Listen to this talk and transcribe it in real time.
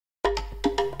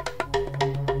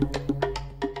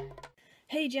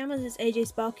Hey Jammers, it's JAG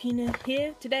Sparkleyena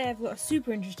here. Today I've got a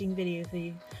super interesting video for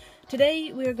you.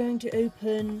 Today we're going to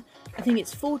open, I think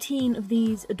it's 14 of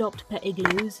these Adopt Pet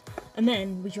igloos, and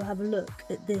then we shall have a look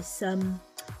at this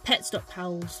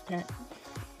Pets.Pals pet.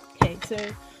 Okay, so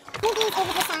move these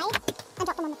over to the side and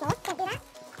drop them on the floor. Don't do that.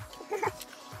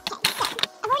 Okay, so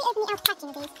I've already opened the outer packaging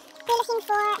of these. We're looking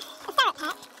for a ferret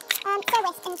pet,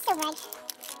 Sowist and Silver Edge.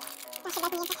 That should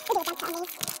let me into a little jump on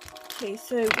these. Okay,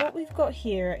 so what we've got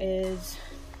here is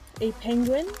a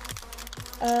penguin.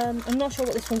 I'm not sure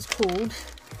what this one's called,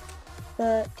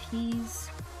 but he's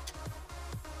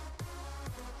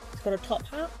got a top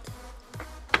hat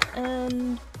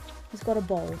and he's got a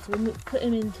bowl. So we'll put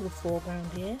him into the foreground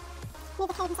here. Move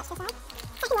the cage and touch the side.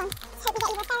 Second one. Let's hope we get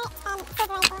either a ferret,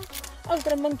 Silver Edge or... Oh, we've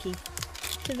got a monkey.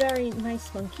 It's a very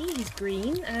nice monkey. He's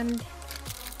green and...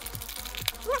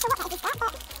 I'm not sure what pet he's got,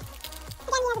 but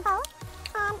again he has a bowl.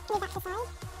 Move that to the side.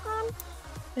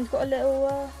 He's got a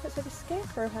little, looks like a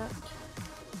scarecrow hat,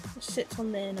 which sits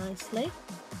on there nicely.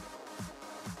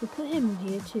 We'll put him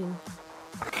here too.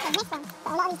 Okay, next one.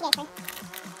 Got a lot of these to go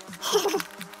through.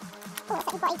 Oh,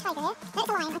 looks like we've got a tiger here. No, it's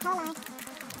a lion, I tell a lie.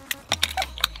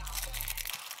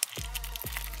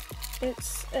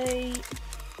 It's a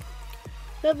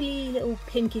lovely little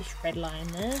pinkish red lion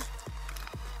there.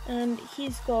 And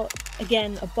he's got,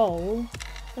 again, a bowl.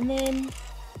 And then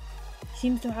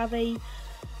seems to have a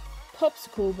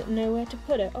popsicle but nowhere to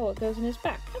put it. Oh, it goes on his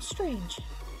back. That's strange.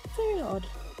 Very odd.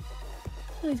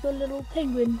 Oh, he's got a little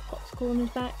penguin popsicle on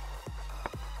his back.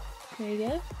 There you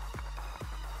go.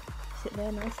 Sit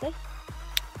there nicely.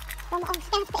 Oh, I'm going to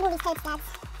have to put in all these codes, lads.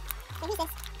 So who's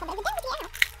this? Oh, there's a dog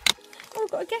out. Oh,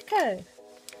 we've got a gecko.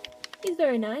 He's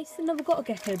very nice. I've never got a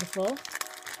gecko before.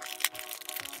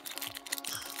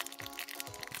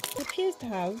 He appears to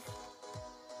have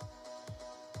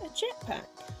a jetpack.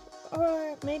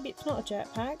 Or maybe it's not a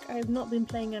jetpack. I've not been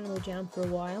playing Animal Jam for a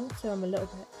while, so I'm a little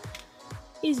bit...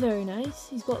 He's very nice.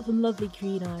 He's got some lovely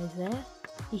green eyes there.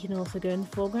 He can also go in the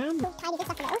foreground. Oh, tidy this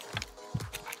up a little.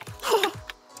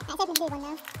 Let's open the blue one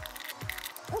now.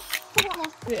 Oof, what have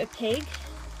we got here? A pig.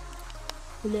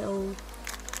 A little...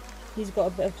 He's got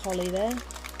a bit of holly there.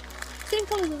 Same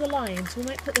colours as the lion, so we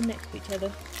might put them next to each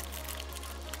other.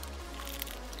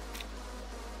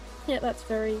 Yeah, that's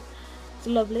very... It's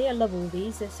lovely. I love all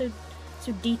these. They're so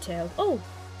detailed. Oh,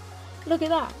 look at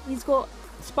that. He's got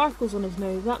sparkles on his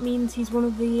nose. That means he's one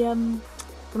of the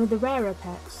rarer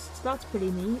pets. So that's pretty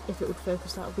neat. If it would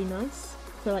focus, that would be nice.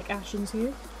 I feel like Ashen's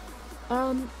here.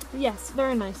 Yes,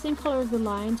 very nice. Same colour as the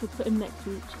lion, so put them next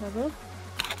to each other.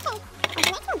 Okay, on to the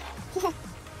next one.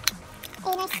 A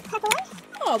nice purple one.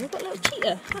 Oh, we've got a little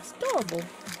cheetah. That's adorable.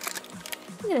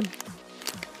 Look at him.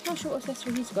 Not sure what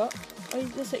accessory he's got. Oh, he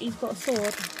looks like he's got a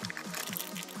sword.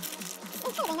 Oh,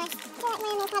 very nice. I feel like my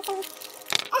own little has some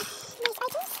nice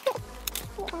items.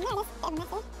 Look down there, there's a bit of a mess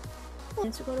there.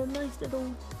 Yes, we've got a nice little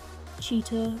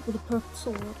cheetah with a purple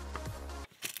sword.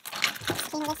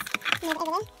 Clean all this. Move it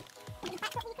over there. And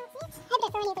back up, you can't see it. Hope I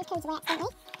don't throw any of those codes away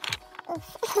accidentally. Oof.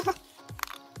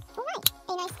 Alright,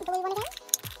 a nice blue one again.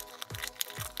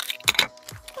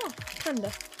 Ah,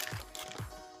 panda.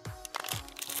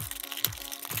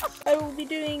 I will be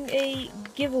doing a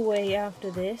giveaway after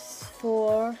this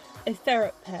for a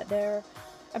ferret pet.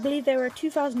 I believe they were a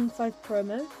 2005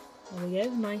 promo. There we go.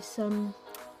 Nice,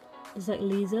 it's like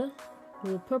Lisa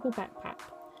with a purple backpack.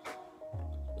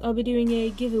 I'll be doing a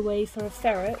giveaway for a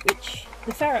ferret, which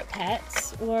the ferret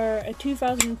pets were a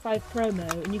 2005 promo,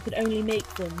 and you could only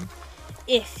make them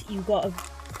if you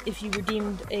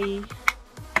redeemed a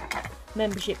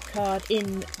membership card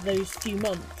in those few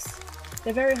months.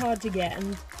 They're very hard to get,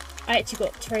 and I actually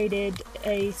got traded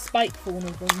a spike for one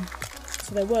of them,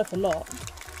 so they're worth a lot.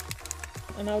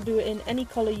 And I'll do it in any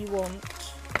colour you want.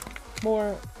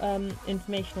 More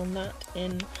information on that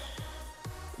in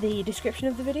the description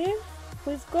of the video.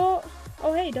 We've got,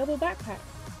 oh hey, double backpack.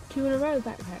 2 in a row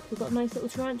backpack. We've got a nice little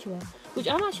tarantula, which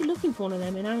I'm actually looking for one of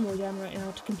them in Animal Jam right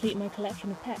now to complete my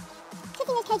collection of pets. Good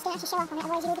thing those codes don't actually show up on it,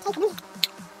 otherwise you'd overtake them.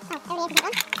 Oh, I already opened that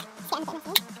one. It's getting a bit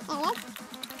messy. There we go.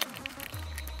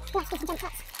 We'll have to do some jump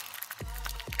cuts.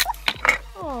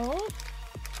 Aww.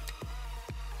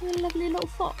 What a lovely little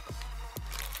fox.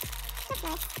 That's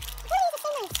nice. The colours are so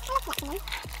nice. I love collecting them.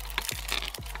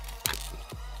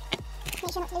 Make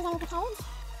sure not to lose any of the codes.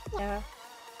 Yeah.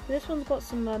 This one's got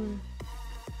some,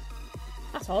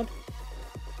 that's odd.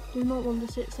 Do not want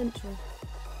to sit central.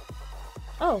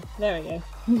 Oh, there we go.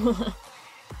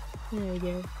 There we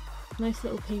go. Nice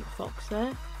little pink fox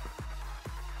there.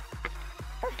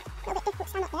 Oh, a little bit difficult to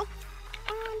stand up there.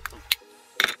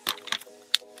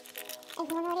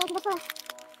 Open one already opened before.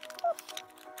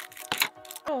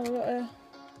 Oh, we've got a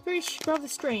very rather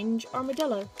strange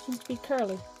armadillo. Seems to be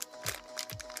curly.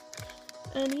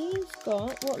 And he's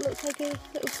got what looks like a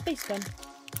little space gun.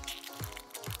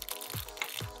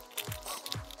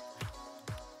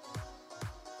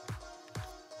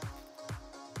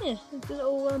 Yeah, it's a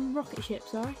little rocket ship,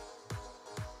 sorry.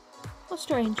 How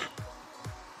strange.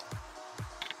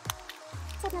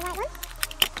 Here's my white one.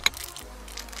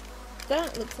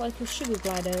 That looks like a sugar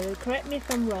glider. Correct me if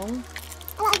I'm wrong.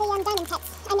 A lot of the diamond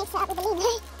pets, I mix it up with the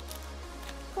luna.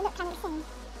 They look kind of the same.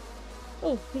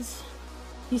 Oh,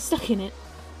 he's stuck in it.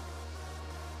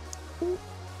 Ooh.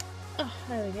 Oh,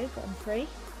 there we go, got him free.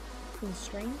 Feels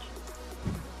strange.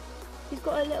 He's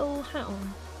got a little hat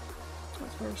on.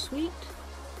 That's very sweet.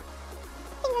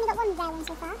 I think we've only got one rare one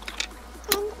so far. And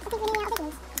I think we're nearly out of big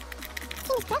ones.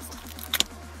 Fingers crossed.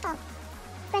 Oh,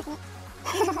 broken it.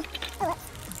 Oh, whoops.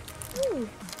 Ooh,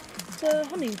 it's a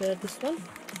hummingbird, this one.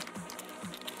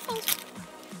 Strange.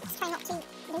 Let's try not to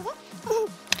lose it.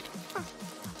 Oh,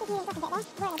 just moved up a bit there.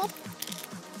 Right, I did.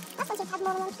 Last one seemed to have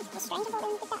more than one piece. It was strange. I thought they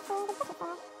only did that for the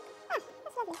butterfly. Ah,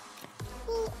 that's lovely.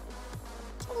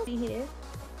 See here.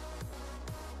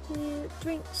 He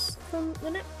drinks from the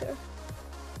nectar.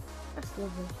 That's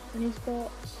lovely. And he's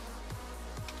got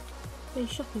a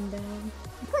shopping bag.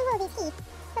 Probably one of these teeth.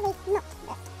 Probably not,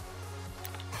 but...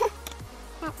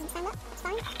 that doesn't stand up. It's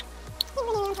fine. I think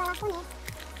we're nearly on to our last one here.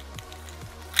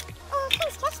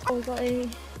 Fingers crossed. Oh, we've got a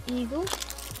eagle.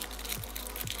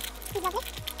 He's lovely.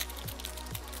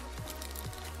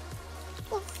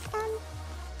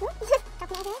 Yes,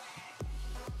 dropping it over here.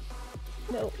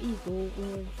 Little eagle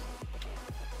with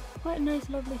quite a nice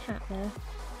lovely hat there.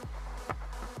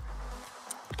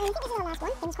 I think this is our last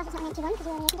one. Fingers crossed it's not an empty one because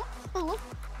we already opened it. There we go.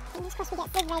 Fingers crossed we get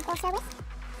silver egg or service.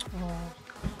 Oh,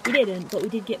 we didn't, but we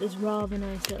did get this rather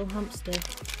nice little hamster.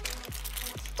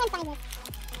 Can't find it.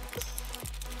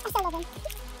 I still love him.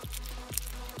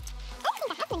 I don't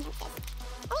think I have many hamsters.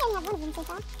 I only have one of them so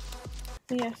far.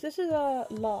 Yes, this is our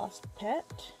last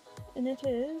pet, and it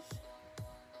is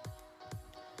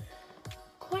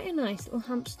quite a nice little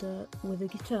hamster with a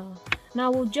guitar. Now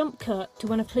we'll jump cut to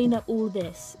when I've cleaned up all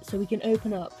this so we can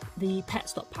open up the pet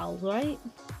stockpiles, right?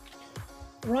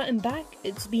 Right and back,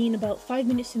 it's been about 5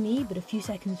 minutes for me, but a few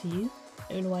seconds for you.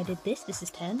 I don't know why I did this, this is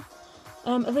 10.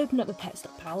 I've opened up the pet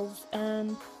stockpiles,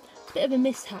 and it's a bit of a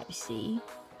mishap, you see,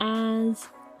 as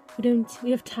we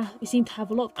seem to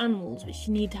have a lot of animals which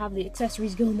need to have the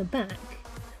accessories go on the back,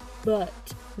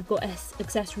 but we've got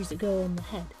accessories that go on the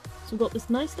head. So we've got this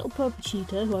nice little purple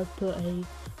cheetah who I've put a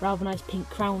rather nice pink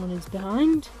crown on his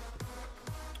behind.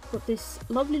 Got this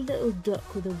lovely little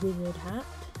duck with a wizard hat,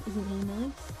 isn't he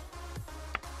nice?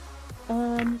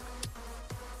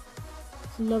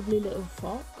 This lovely little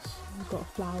fox, he's got a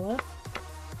flower.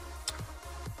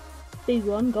 Big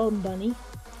one, golden bunny.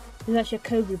 There's actually a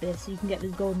cobra bear, so you can get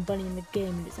this golden bunny in the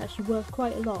game, and it's actually worth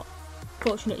quite a lot.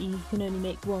 Fortunately, you can only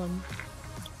make one.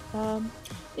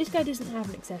 This guy doesn't have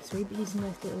an accessory, but he's a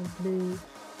nice little blue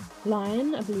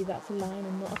lion. I believe that's a lion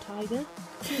and not a tiger.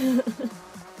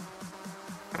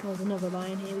 There's another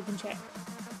lion here we can check.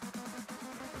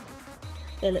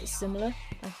 They look similar,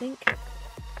 I think.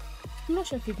 I'm not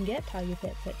sure if you can get tiger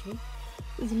pets actually.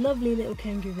 This lovely little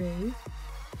kangaroo.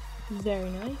 Very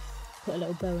nice. Put a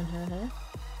little bow in her hair.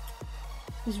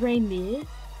 This reindeer,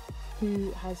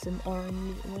 who has some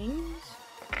orange wings.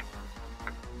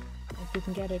 If you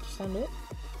can get her to stand up.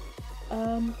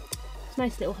 It's a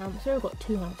nice little hamster. I've got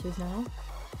two hamsters now.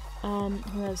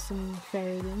 Who has some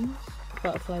fairy wings,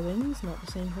 butterfly wings, not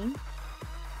the same thing.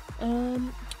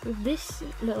 With this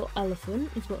little elephant,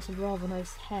 he's got some rather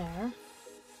nice hair.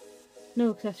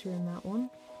 No accessory in that one.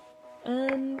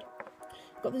 And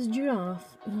got this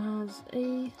giraffe who has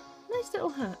a nice little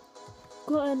hat.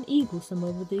 Got an eagle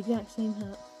somewhere with the exact same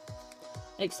hat.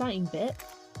 Exciting bit.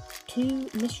 2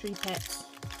 mystery pets.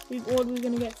 What are we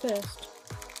going to get first?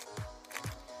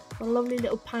 Got a lovely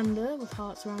little panda with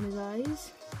hearts around his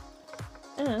eyes.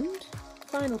 And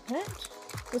final pet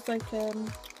was like oh,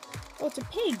 it's a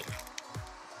pig.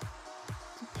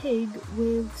 It's a pig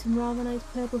with some rather nice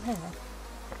purple hair.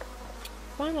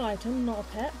 Final item, not a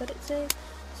pet, but it's a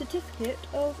certificate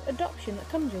of adoption that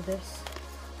comes with this.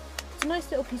 It's a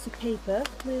nice little piece of paper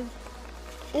with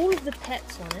all of the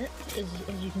pets on it,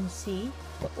 as you can see.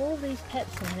 Got all these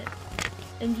pets on it,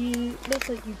 and you looks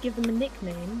like you give them a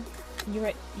nickname, and you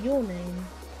write your name.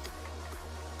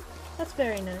 That's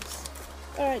very nice.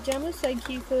 Alright Jammers, thank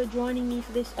you for joining me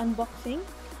for this unboxing.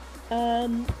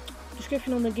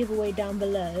 Description on the giveaway down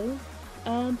below.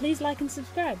 Please like and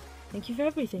subscribe. Thank you for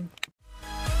everything.